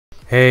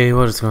Hey,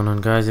 what is going on,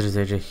 guys? It is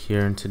AJ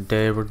here, and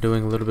today we're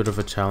doing a little bit of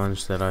a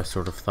challenge that I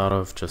sort of thought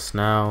of just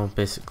now.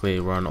 Basically,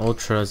 we're on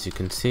Ultra, as you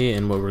can see,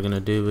 and what we're gonna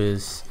do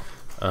is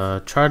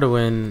try to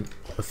win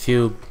a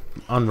few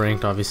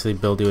unranked, obviously,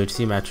 build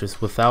UHC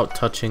matches without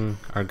touching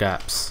our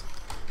gaps,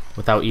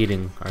 without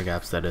eating our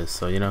gaps, that is.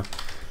 So, you know,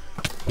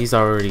 he's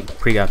already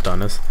pre-gapped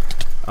on us.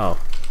 Oh.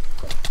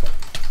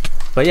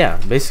 But yeah,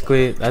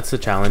 basically, that's the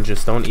challenge.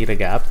 Just don't eat a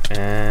gap,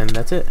 and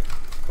that's it.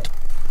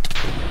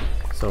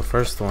 So,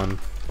 first one.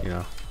 You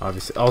know,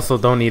 obviously, also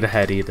don't eat a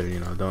head either. You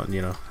know, don't,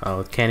 you know,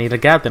 oh, can't eat a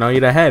gap, then I'll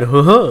eat a head.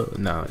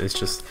 No, it's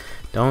just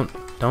don't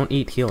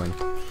eat healing.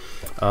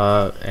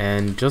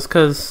 And just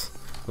because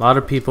a lot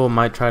of people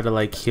might try to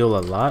like heal a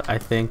lot, I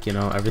think, you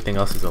know, everything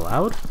else is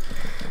allowed,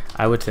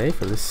 I would say,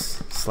 for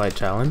this slight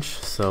challenge.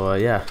 So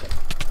yeah,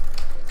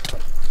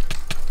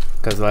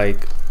 because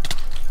like,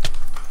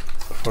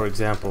 for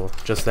example,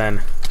 just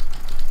then,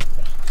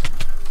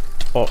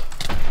 ooh,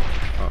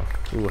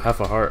 half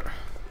a heart.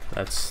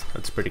 That's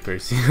pretty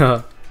crazy.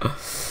 But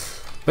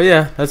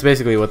yeah, that's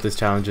basically what this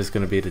challenge is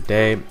going to be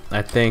today.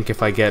 I think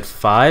if I get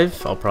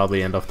 5, I'll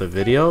probably end off the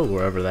video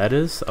wherever that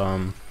is.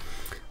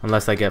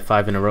 Unless I get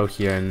 5 in a row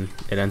here and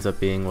it ends up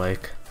being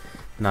like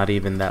not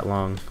even that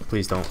long.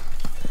 Please don't.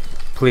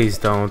 Please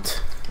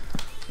don't.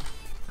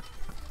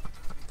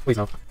 Please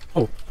no.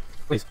 Oh,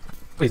 please.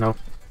 Please no.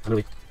 I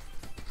really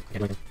can't do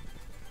anything.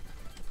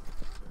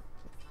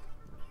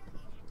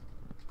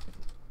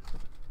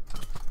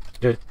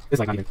 Dude, this is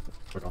like not even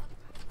worth it all.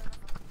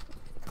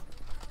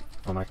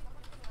 Oh my.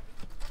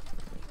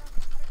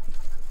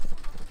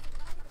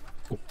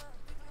 Cool.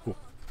 Cool.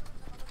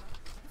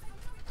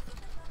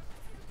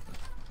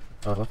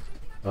 Oh,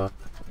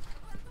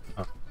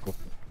 cool.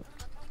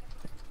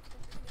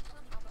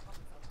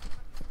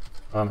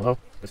 Hello?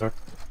 Yes, sir.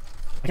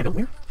 I can't build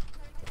where?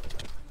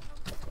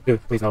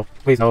 Dude, please no.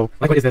 Please no.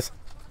 Like, what is this?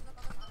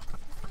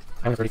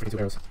 I only have 32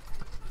 arrows.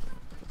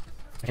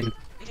 I can't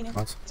even.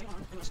 Mouse.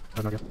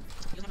 No idea.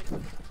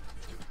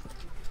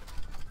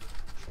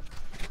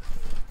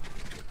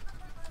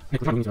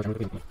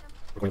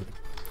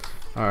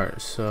 Alright,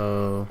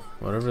 so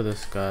whatever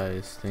this guy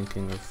is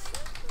thinking of.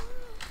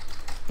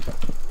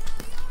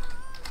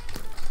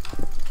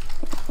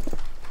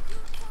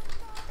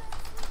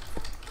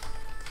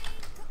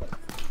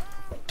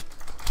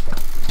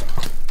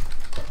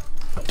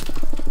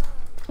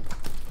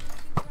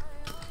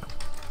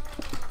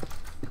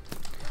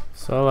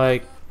 So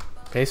like,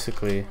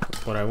 basically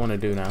what I want to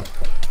do now.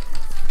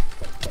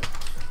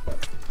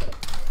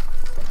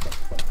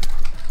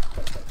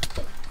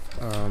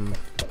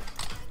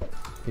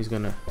 He's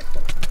gonna.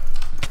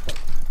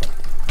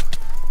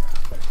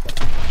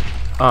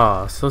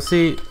 So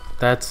see,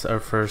 that's our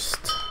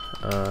first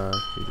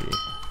GG.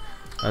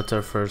 That's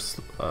our first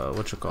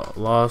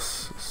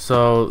loss.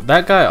 So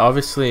that guy,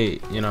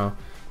 obviously, you know,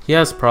 he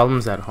has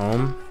problems at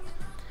home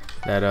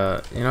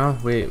that you know,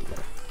 we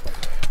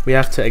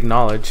have to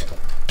acknowledge.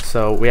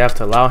 So we have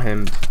to allow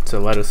him to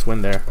let us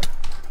win there.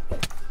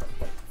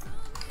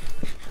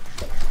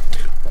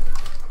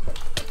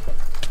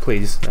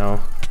 Please,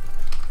 no.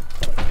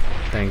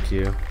 Thank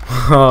you.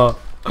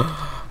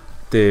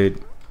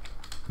 Dude,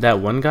 that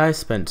one guy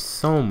spent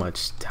so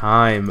much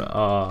time.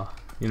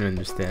 You don't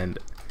understand.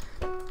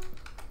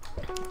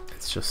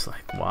 It's just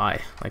like, why?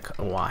 Like,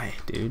 why,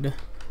 dude?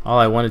 All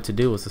I wanted to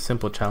do was a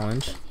simple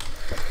challenge,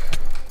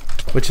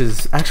 which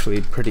is actually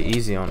pretty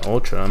easy on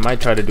Ultra. I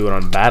might try to do it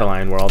on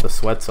Battleline where all the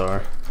sweats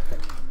are.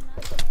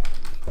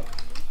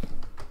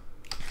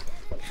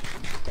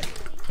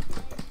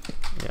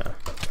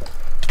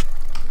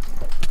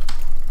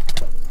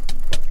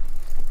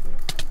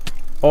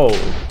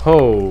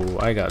 Oh,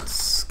 I got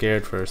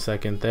scared for a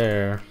second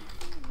there.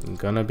 I'm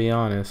gonna be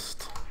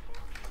honest.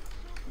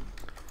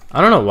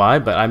 I don't know why,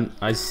 but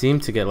I seem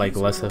to get like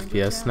less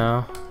FPS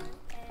now.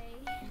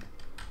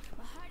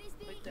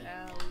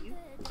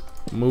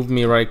 Move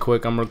me right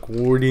quick, I'm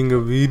recording a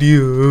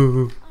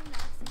video.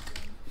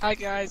 Hi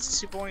guys,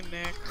 it's your boy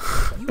Nick.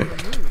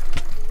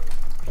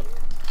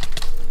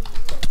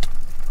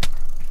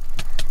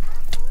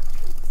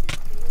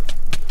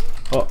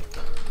 Oh.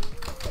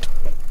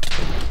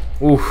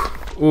 Oof.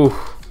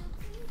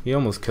 He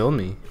almost killed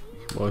me.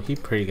 Well, he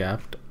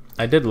pre-gapped.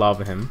 I did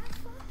lava him.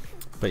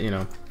 But, you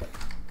know,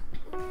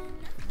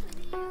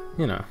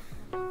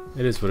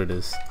 it is what it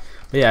is.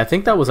 But yeah, I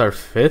think that was our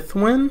 5th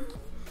win.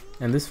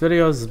 And this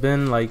video has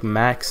been like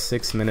max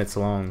 6 minutes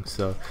long.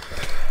 So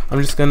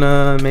I'm just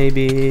gonna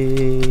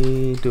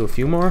maybe do a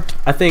few more.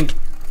 I think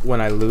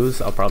when I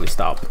lose, I'll probably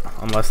stop.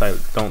 Unless I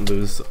don't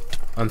lose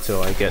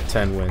until I get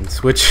 10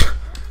 wins. Which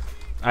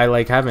I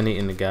like haven't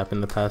eaten a gap in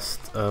the past,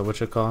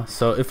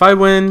 So if I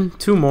win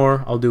 2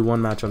 more, I'll do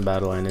 1 match on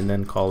Battleline and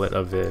then call it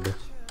a vid.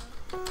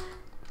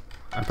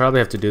 I probably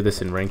have to do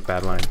this in ranked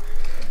Battleline.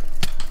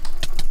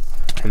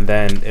 And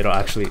then it'll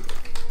actually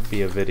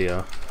be a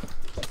video.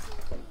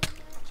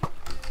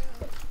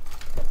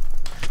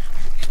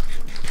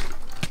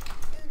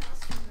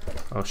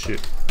 Oh shoot.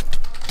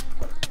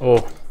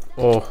 Oh.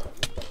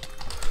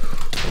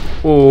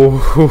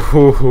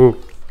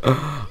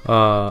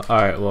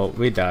 Alright, well,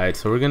 we died,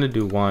 so we're gonna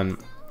do one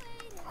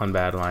on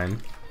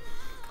Badline.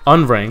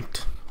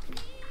 Unranked.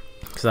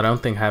 Because I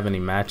don't think I have any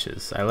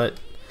matches. I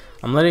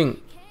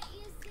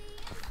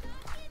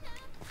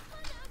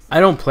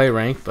don't play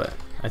rank, but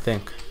I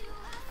think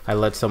I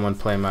let someone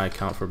play my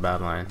account for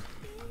Badline.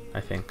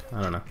 I think.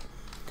 I don't know.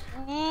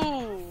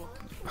 Ooh.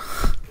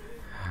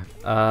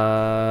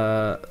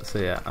 So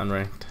yeah,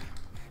 unranked.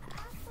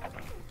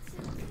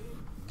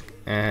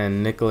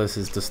 And Nicholas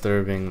is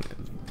disturbing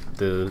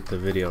the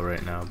video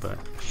right now, but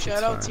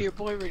shout out to your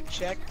boy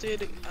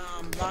Rejected,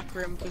 locker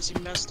room because he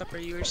messed up our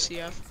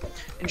URCF,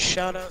 and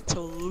shout out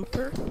to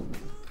Looper.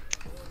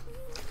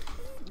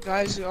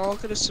 Guys, you're all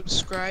gonna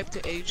subscribe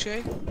to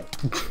AJ,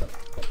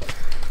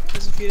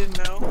 because if you didn't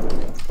know,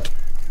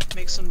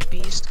 make some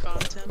beast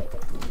content.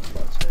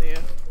 So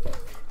yeah,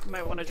 you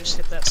might want to just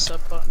hit that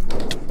sub button.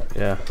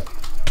 Yeah.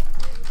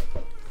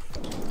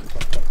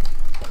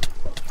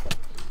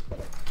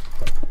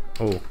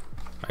 Oh,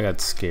 I got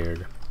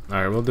scared.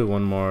 Alright, we'll do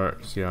one more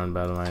here on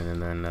Battleline,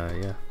 and then,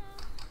 yeah.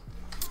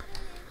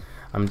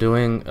 I'm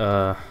doing,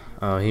 oh,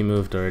 he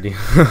moved already.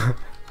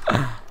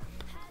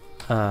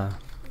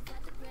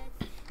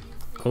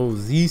 Oh,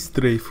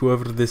 Z-Strafe,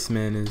 whoever this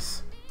man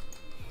is.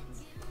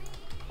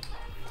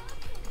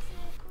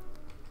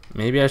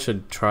 Maybe I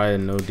should try a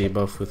no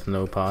debuff with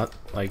no pot,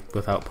 like,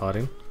 without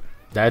potting.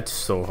 That's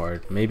so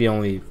hard. Maybe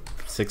only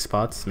 6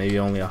 pots, maybe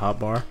only a hot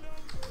bar.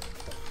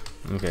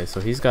 Okay,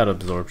 so he's got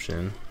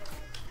absorption.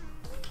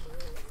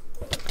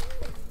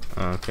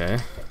 Okay.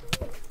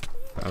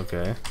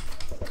 Okay.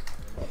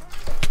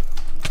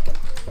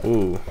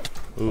 Ooh.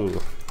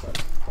 Ooh.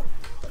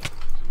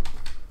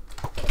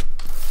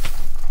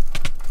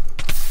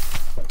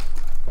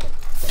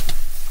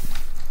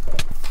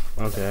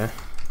 Okay.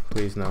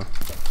 Please no.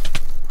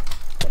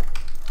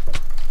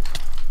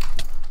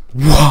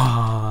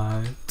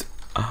 What?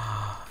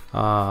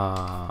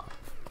 Oh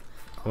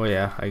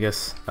yeah, I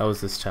guess that was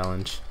this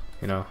challenge.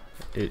 You know,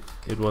 it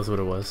was what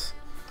it was.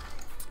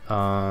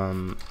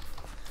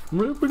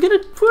 We'll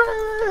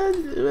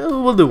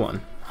do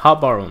one.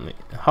 Hot bar only.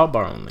 Hot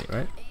bar only,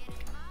 right?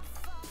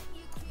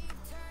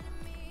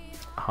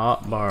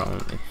 Hot bar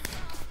only.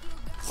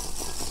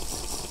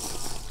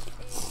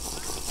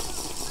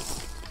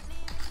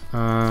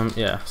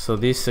 Yeah, so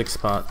these 6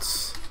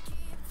 pots.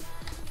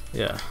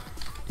 Yeah.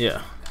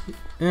 Yeah.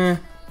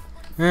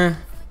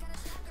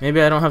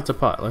 Maybe I don't have to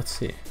pot. Let's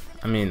see.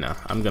 I mean, no,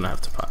 I'm gonna have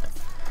to pot.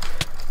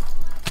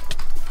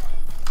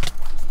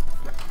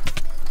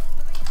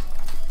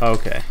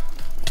 Okay.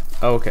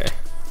 Okay.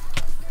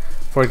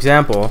 For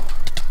example,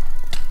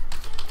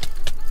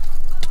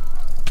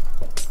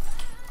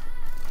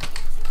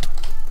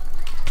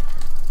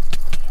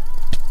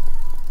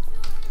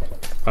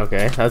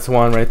 okay, that's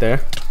one right there.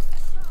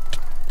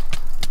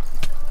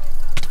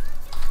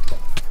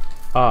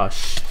 Oh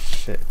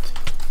shit.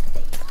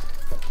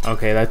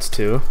 Okay, that's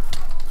 2.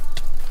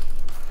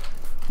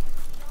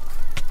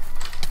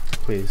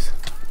 Please,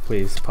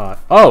 please pot.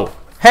 Oh,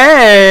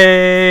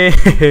 hey!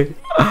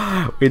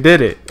 We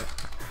did it.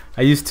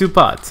 I used 2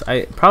 pots.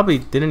 I probably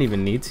didn't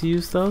even need to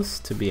use those,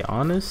 to be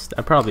honest.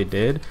 I probably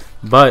did,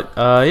 but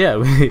yeah,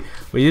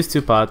 we used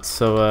 2 pots.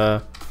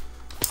 So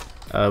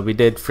we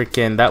did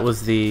freaking. That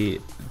was the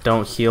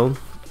don't heal in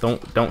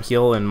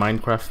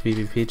Minecraft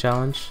PvP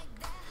challenge.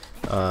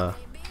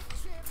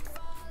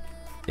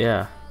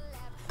 Yeah.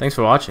 Thanks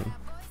for watching.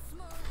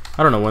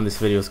 I don't know when this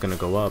video is gonna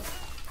go up,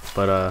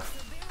 but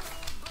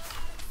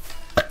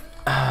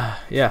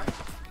yeah.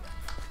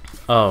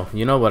 Oh,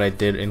 you know what I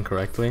did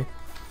incorrectly?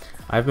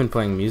 I've been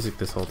playing music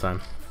this whole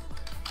time,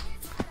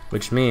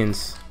 which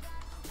means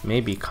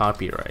maybe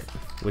copyright,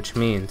 which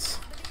means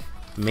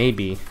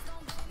maybe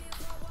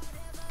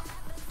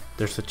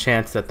there's a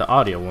chance that the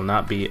audio will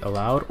not be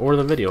allowed, or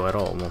the video at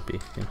all won't be,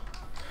 you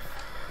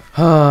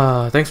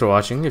know. Thanks for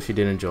watching. If you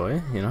did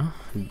enjoy, you know,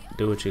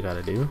 do what you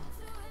gotta do.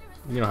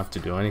 You don't have to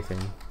do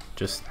anything,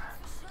 just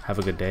have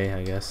a good day,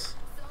 I guess.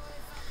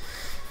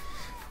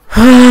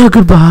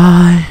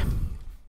 Goodbye.